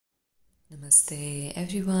Namaste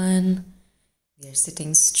everyone. We are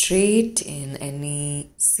sitting straight in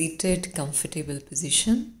any seated comfortable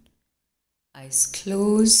position. Eyes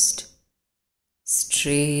closed,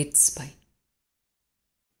 straight spine.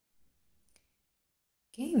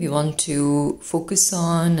 Okay, we want to focus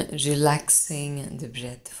on relaxing the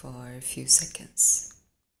breath for a few seconds.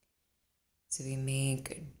 So we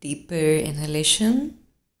make a deeper inhalation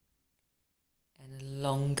and a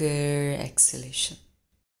longer exhalation.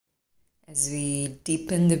 As we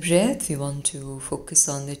deepen the breath, we want to focus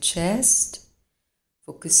on the chest,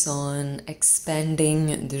 focus on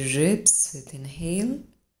expanding the ribs with inhale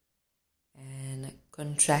and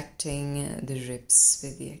contracting the ribs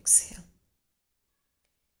with the exhale.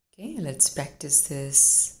 Okay, let's practice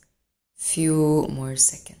this few more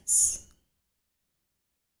seconds.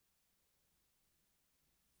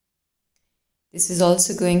 This is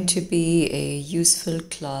also going to be a useful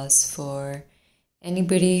class for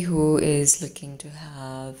anybody who is looking to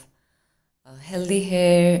have a healthy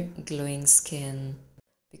hair, glowing skin,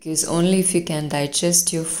 because only if you can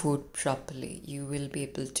digest your food properly, you will be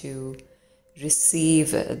able to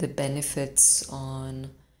receive the benefits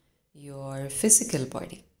on your physical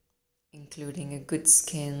body, including a good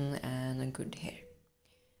skin and a good hair.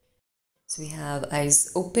 So we have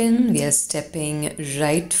eyes open, we are stepping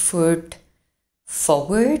right foot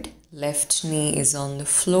forward, left knee is on the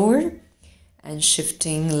floor, and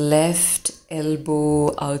shifting left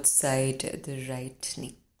elbow outside the right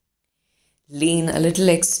knee. Lean a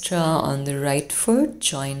little extra on the right foot,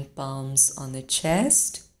 join palms on the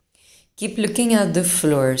chest. Keep looking at the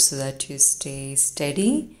floor so that you stay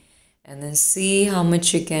steady, and then see how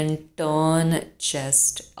much you can turn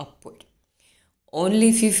chest upward. Only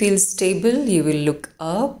if you feel stable, you will look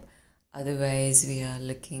up, otherwise we are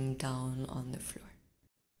looking down on the floor.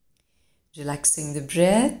 Relaxing the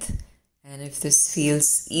breath. And if this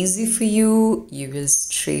feels easy for you, you will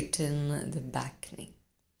straighten the back knee.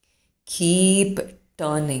 Keep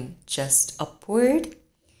turning just upward.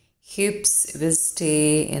 Hips will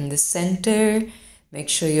stay in the center. Make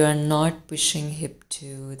sure you are not pushing hip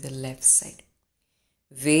to the left side.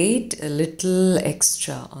 Weight a little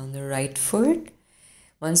extra on the right foot.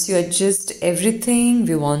 Once you adjust everything,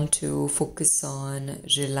 we want to focus on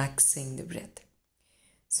relaxing the breath.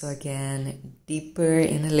 So again, deeper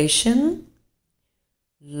inhalation,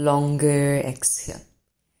 longer exhale.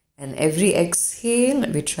 And every exhale,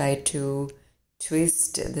 we try to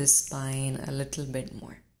twist the spine a little bit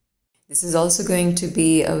more. This is also going to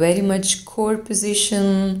be a very much core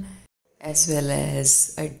position as well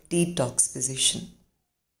as a detox position.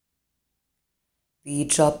 We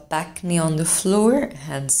drop back knee on the floor,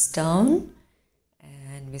 hands down,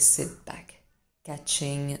 and we sit back,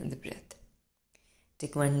 catching the breath.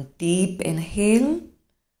 Take one deep inhale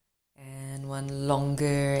and one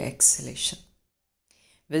longer exhalation.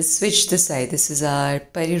 We'll switch the side. This is our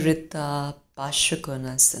Parivritta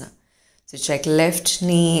Pashvakonasana. So check left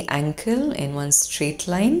knee, ankle in one straight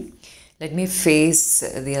line. Let me face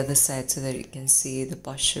the other side so that you can see the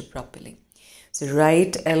posture properly. So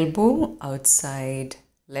right elbow outside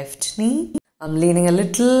left knee. I'm leaning a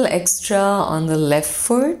little extra on the left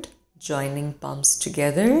foot, joining palms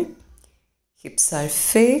together. Hips are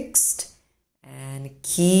fixed and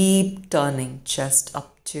keep turning just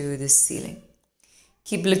up to the ceiling.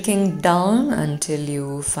 Keep looking down until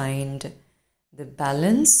you find the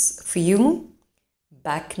balance for you.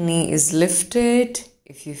 Back knee is lifted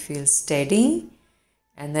if you feel steady,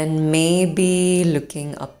 and then maybe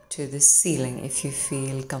looking up to the ceiling if you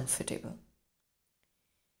feel comfortable.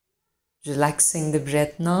 Relaxing the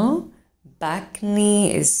breath now. Back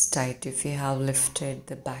knee is tight if you have lifted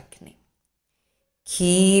the back knee.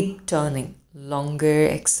 Keep turning, longer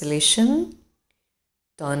exhalation,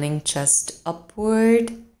 turning chest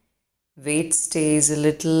upward, weight stays a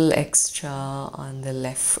little extra on the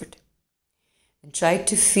left foot. And try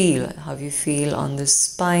to feel how you feel on the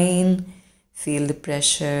spine, feel the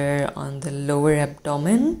pressure on the lower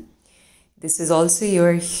abdomen. This is also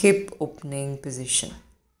your hip opening position.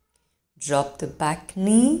 Drop the back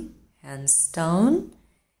knee, hands down,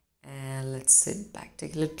 and let's sit back,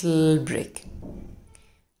 take a little break.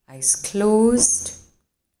 Eyes closed,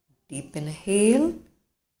 deep inhale,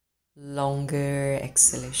 longer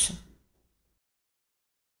exhalation.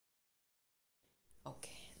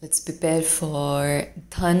 Okay, let's prepare for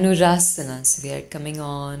Dhanurasana. So we are coming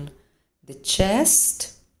on the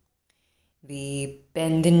chest. We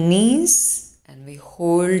bend the knees and we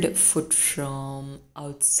hold foot from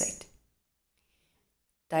outside.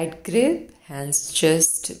 Tight grip, hands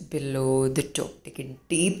just below the toe. Take a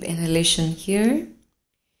deep inhalation here.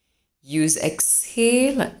 Use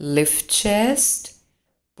exhale, lift chest,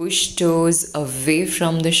 push toes away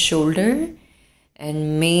from the shoulder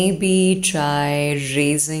and maybe try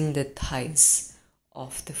raising the thighs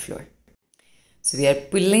off the floor. So we are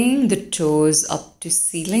pulling the toes up to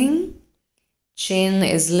ceiling. Chin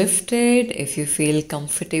is lifted if you feel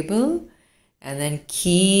comfortable, and then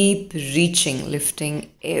keep reaching, lifting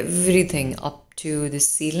everything up to the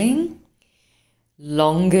ceiling.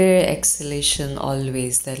 Longer exhalation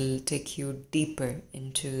always, that'll take you deeper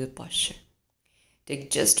into the posture.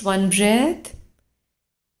 Take just one breath,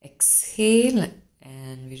 exhale,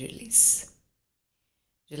 and we release.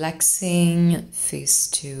 Relaxing, face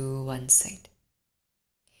to one side.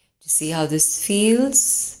 To see how this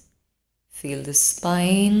feels, feel the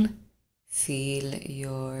spine, feel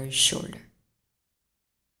your shoulder.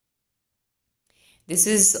 This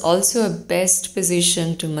is also a best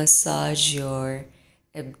position to massage your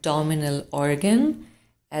abdominal organ,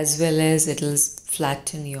 as well as it'll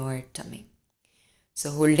flatten your tummy. So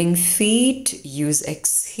holding feet, use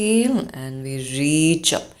exhale and we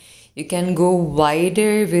reach up. You can go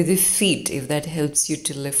wider with the feet if that helps you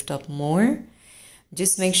to lift up more.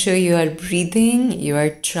 Just make sure you are breathing, you are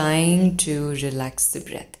trying to relax the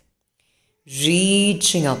breath.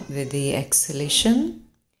 Reaching up with the exhalation.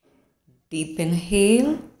 Deep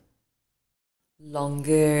inhale,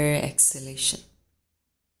 longer exhalation.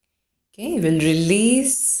 Okay, we'll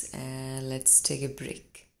release and let's take a break.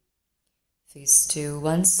 Face to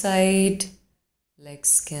one side,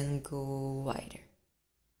 legs can go wider.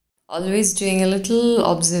 Always doing a little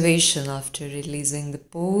observation after releasing the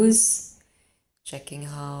pose, checking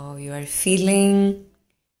how you are feeling,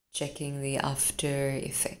 checking the after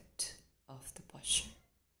effect of the posture.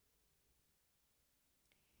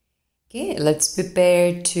 Okay, let's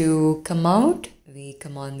prepare to come out. We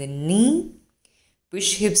come on the knee,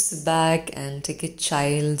 push hips back and take a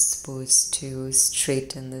child's pose to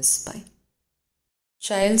straighten the spine.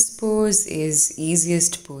 Child's pose is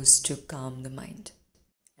easiest pose to calm the mind.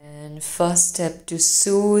 And first step to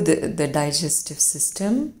soothe the digestive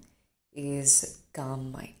system is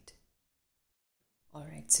calm mind.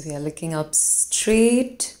 Alright, so we are looking up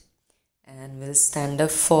straight and we'll stand up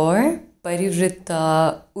for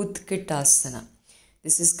Parivritta Utkatasana.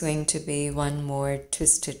 This is going to be one more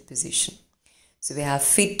twisted position. So we have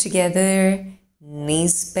feet together,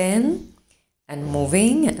 knees bent, and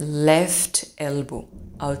moving left elbow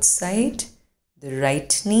outside the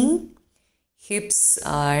right knee. Hips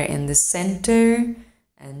are in the center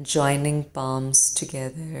and joining palms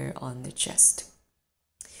together on the chest.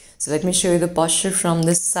 So let me show you the posture from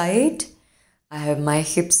this side. I have my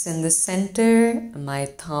hips in the center, my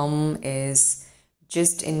thumb is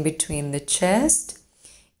just in between the chest.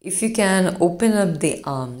 If you can open up the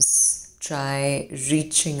arms, try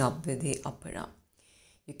reaching up with the upper arm.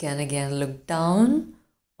 You can again look down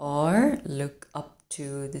or look up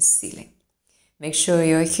to the ceiling. Make sure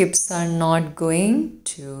your hips are not going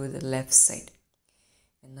to the left side.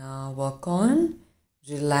 And now work on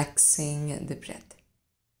relaxing the breath.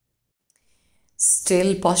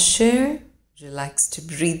 Still posture. Relaxed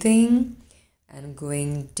breathing and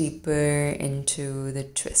going deeper into the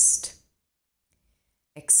twist.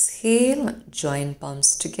 Exhale, join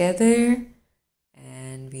palms together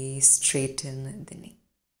and we straighten the knee.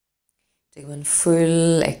 Take one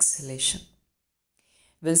full exhalation.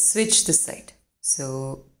 We'll switch the side.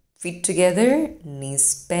 So feet together,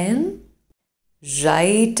 knees bent,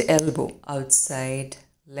 right elbow outside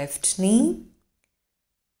left knee.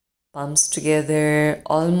 Palms together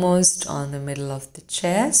almost on the middle of the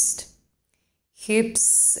chest.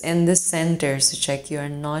 Hips in the center, so check you are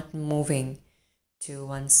not moving to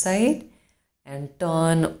one side. And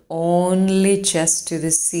turn only chest to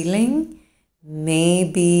the ceiling,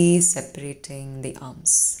 maybe separating the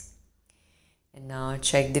arms. And now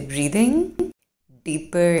check the breathing.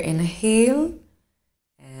 Deeper inhale.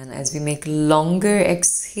 And as we make longer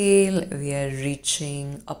exhale, we are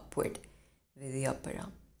reaching upward with the upper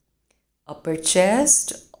arm. Upper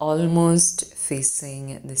chest almost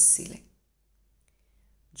facing the ceiling.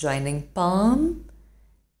 Joining palm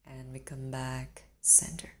and we come back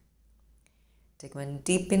center. Take one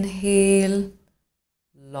deep inhale,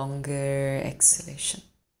 longer exhalation.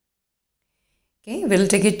 Okay, we'll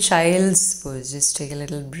take a child's pose. Just take a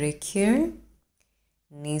little break here.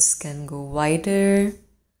 Knees can go wider,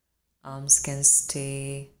 arms can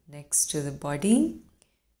stay next to the body.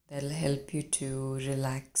 That'll help you to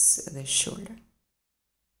relax the shoulder.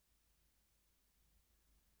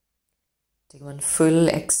 Take one full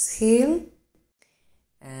exhale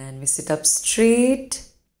and we sit up straight,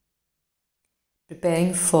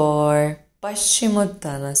 preparing for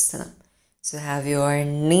Paschimottanasana. So have your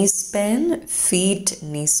knees bent, feet,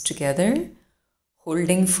 knees together.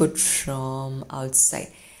 holding foot from outside,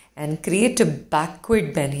 and create a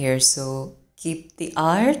backward bend here. So keep the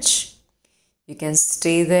arch. You can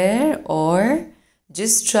stay there or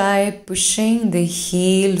just try pushing the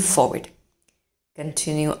heel forward.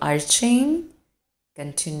 Continue arching,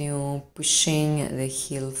 continue pushing the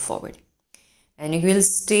heel forward. And you will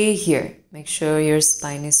stay here. Make sure your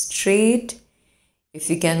spine is straight. If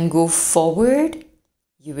you can go forward,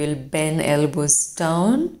 you will bend elbows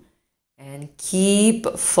down and keep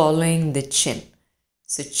following the chin.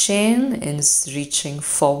 So chin is reaching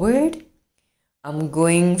forward. I'm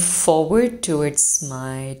going forward towards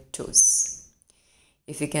my toes.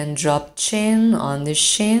 If you can drop chin on the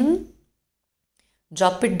shin,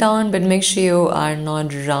 drop it down, but make sure you are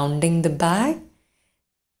not rounding the back.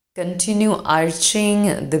 Continue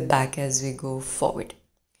arching the back as we go forward.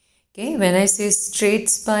 Okay, when I say straight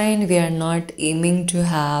spine, we are not aiming to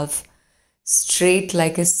have straight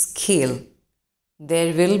like a scale.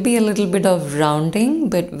 There will be a little bit of rounding,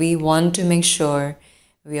 but we want to make sure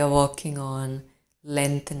we are working on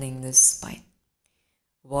lengthening the spine.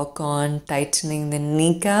 Work on tightening the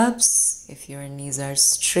kneecaps if your knees are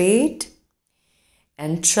straight.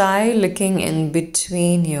 And try looking in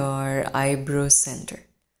between your eyebrow center.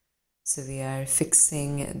 So we are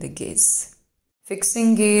fixing the gaze.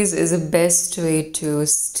 Fixing gaze is the best way to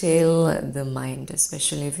still the mind,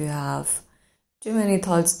 especially if you have too many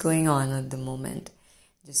thoughts going on at the moment.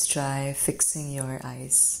 Just try fixing your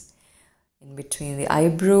eyes in between the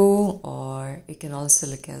eyebrow, or you can also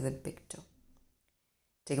look at the big toe.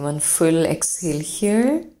 Take one full exhale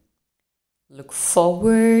here. Look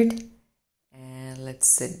forward and let's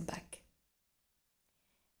sit back.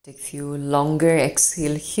 Take a few longer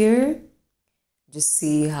exhale here. Just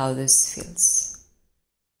see how this feels.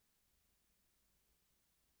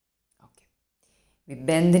 Okay. We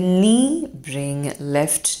bend the knee, bring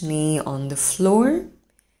left knee on the floor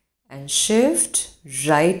and shift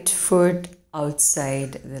right foot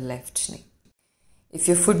outside the left knee. If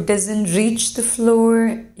your foot doesn't reach the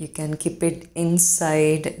floor, you can keep it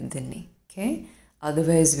inside the knee. Okay?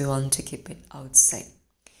 Otherwise, we want to keep it outside.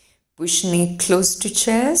 Push knee close to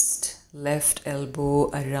chest, left elbow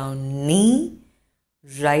around knee,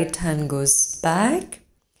 right hand goes back.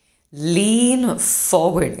 Lean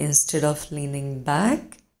forward instead of leaning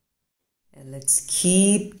back. And let's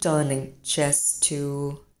keep turning chest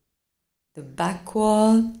to the back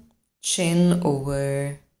wall, chin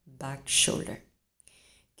over back shoulder.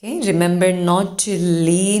 Okay, remember not to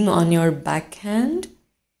lean on your backhand.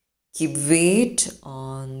 Keep weight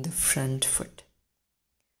on the front foot.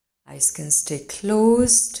 Eyes can stay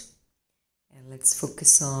closed. And let's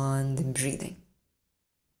focus on the breathing.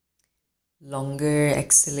 Longer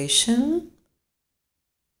exhalation.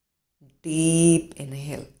 Deep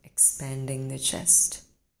inhale, expanding the chest.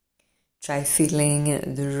 Try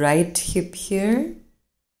feeling the right hip here.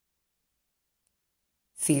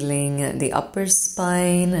 Feeling the upper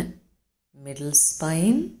spine, middle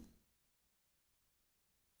spine.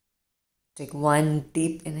 Take one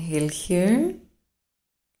deep inhale here.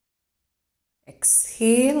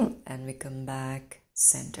 Exhale and we come back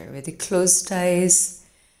center. With the closed eyes,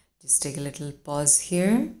 just take a little pause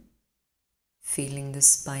here. Feeling the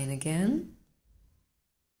spine again.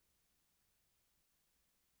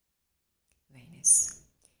 Very nice.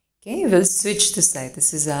 Okay, we'll switch the side.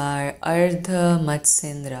 This is our Ardha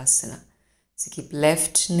Matsyendrasana. So keep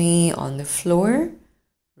left knee on the floor,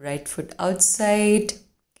 right foot outside.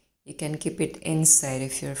 You can keep it inside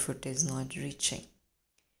if your foot is not reaching.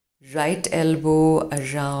 Right elbow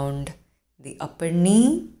around the upper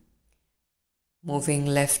knee. Moving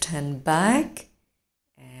left hand back.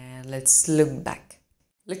 And let's look back.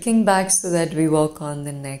 Looking back so that we work on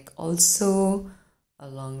the neck also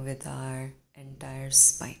along with our entire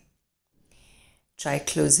spine. Try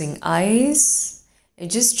closing eyes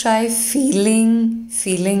and just try feeling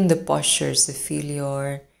the posture. So feel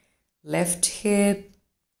your left hip,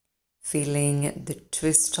 feeling the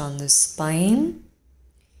twist on the spine,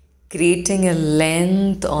 creating a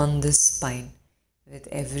length on the spine with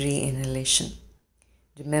every inhalation.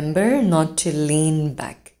 Remember not to lean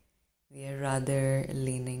back. We are rather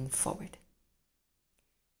leaning forward.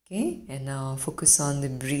 Okay, and now focus on the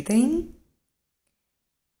breathing.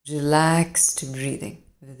 Relaxed breathing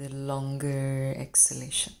with a longer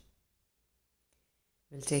exhalation.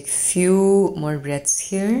 We'll take few more breaths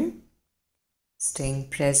here, staying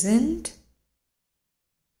present.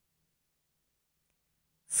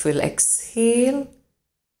 Full exhale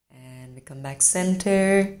and we come back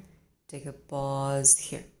center. Take a pause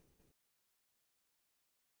here.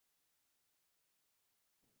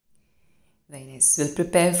 Very nice. We'll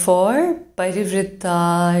prepare for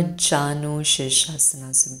Parivritta Janu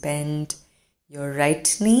Shirshasana. So bend your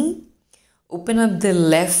right knee. Open up the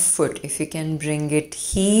left foot. If you can bring it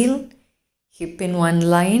heel, hip in one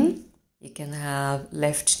line. You can have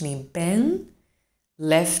left knee bend,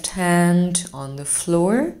 left hand on the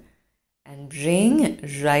floor, and bring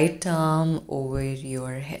right arm over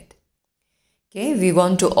your head. Okay, we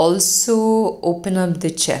want to also open up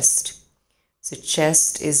the chest. So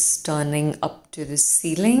chest is turning up to the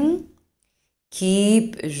ceiling.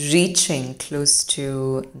 Keep reaching close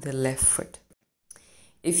to the left foot.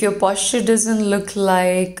 If your posture doesn't look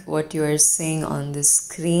like what you are seeing on the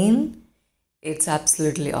screen, it's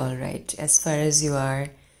absolutely all right. As far as you are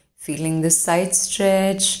feeling the side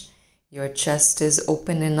stretch, your chest is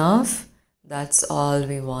open enough, that's all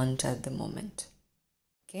we want at the moment.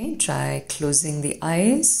 Okay, try closing the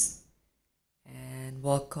eyes and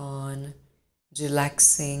work on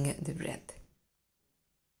relaxing the breath.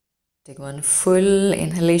 Take one full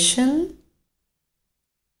inhalation,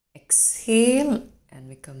 exhale, and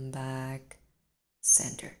we come back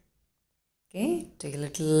center. Okay, take a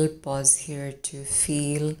little pause here to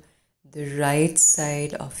feel the right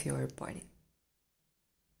side of your body.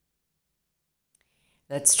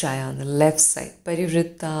 Let's try on the left side.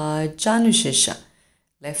 Parivritta Janushisha.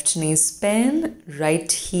 Left knee bend,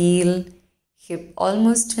 right heel, hip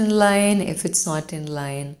almost in line. If it's not in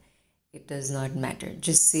line, it does not matter.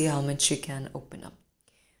 Just see how much you can open up.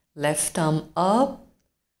 Left arm up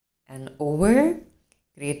and over,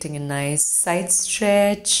 creating a nice side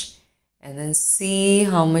stretch. And then see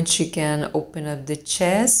how much you can open up the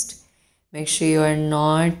chest. Make sure you are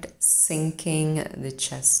not sinking the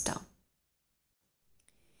chest down.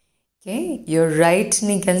 Okay, your right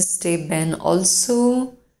knee can stay bent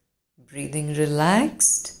also. Breathing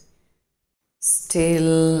relaxed.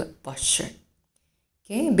 Still posture.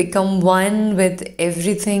 Okay, become one with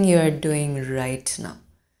everything you are doing right now.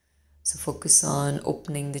 So focus on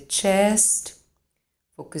opening the chest.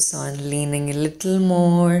 Focus on leaning a little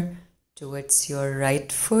more towards your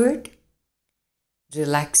right foot,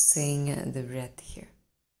 relaxing the breath here.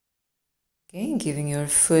 Okay, giving your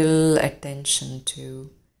full attention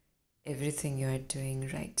to everything you are doing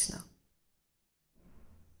right now.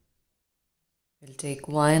 We'll take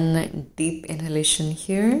one deep inhalation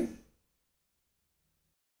here.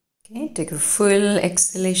 Okay, take a full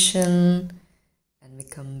exhalation and we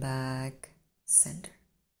come back center.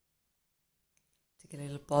 Take a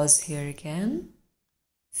little pause here again.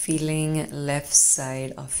 Feeling left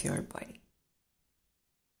side of your body.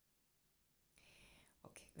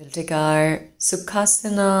 Okay, we'll take our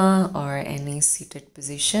Sukhasana or any seated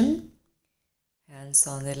position. Hands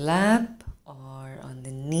on the lap or on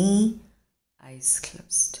the knee, eyes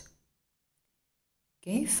closed.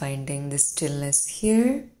 Okay, finding the stillness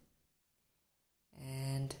here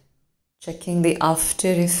and checking the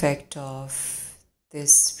after effect of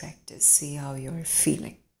this practice. See how you're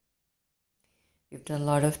feeling. You've done a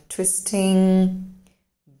lot of twisting,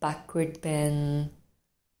 backward bend,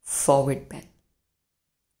 forward bend.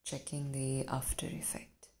 Checking the after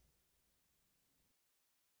effect.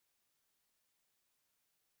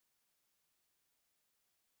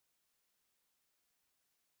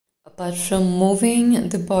 Apart from moving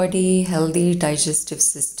the body, healthy digestive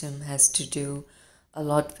system has to do a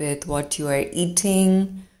lot with what you are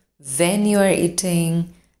eating, when you are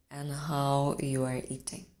eating, and how you are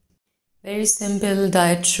eating. Very simple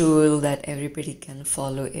diet rule that everybody can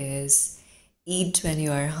follow is eat when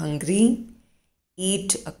you are hungry,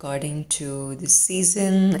 eat according to the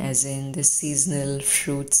season, as in the seasonal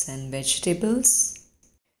fruits and vegetables,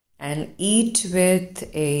 and eat with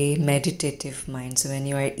a meditative mind. So when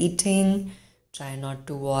you are eating, try not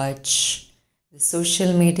to watch the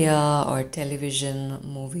social media or television,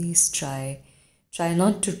 movies. Try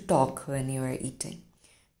not to talk when you are eating.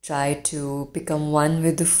 Try to become one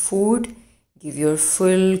with the food. Give your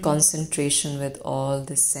full concentration with all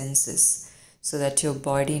the senses so that your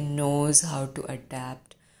body knows how to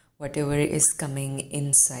adapt whatever is coming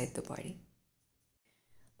inside the body.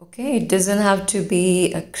 Okay, it doesn't have to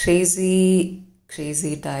be a crazy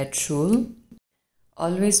diet rule.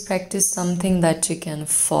 Always practice something that you can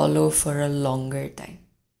follow for a longer time.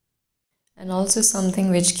 And also something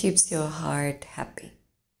which keeps your heart happy.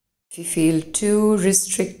 If you feel too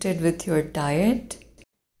restricted with your diet,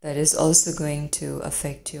 that is also going to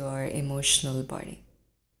affect your emotional body.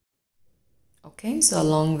 Okay, so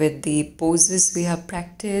along with the poses we have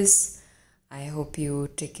practiced, I hope you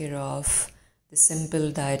take care of the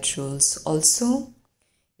simple diet rules also.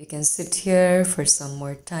 You can sit here for some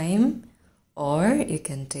more time or you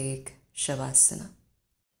can take Shavasana.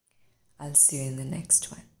 I'll see you in the next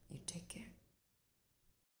one. You take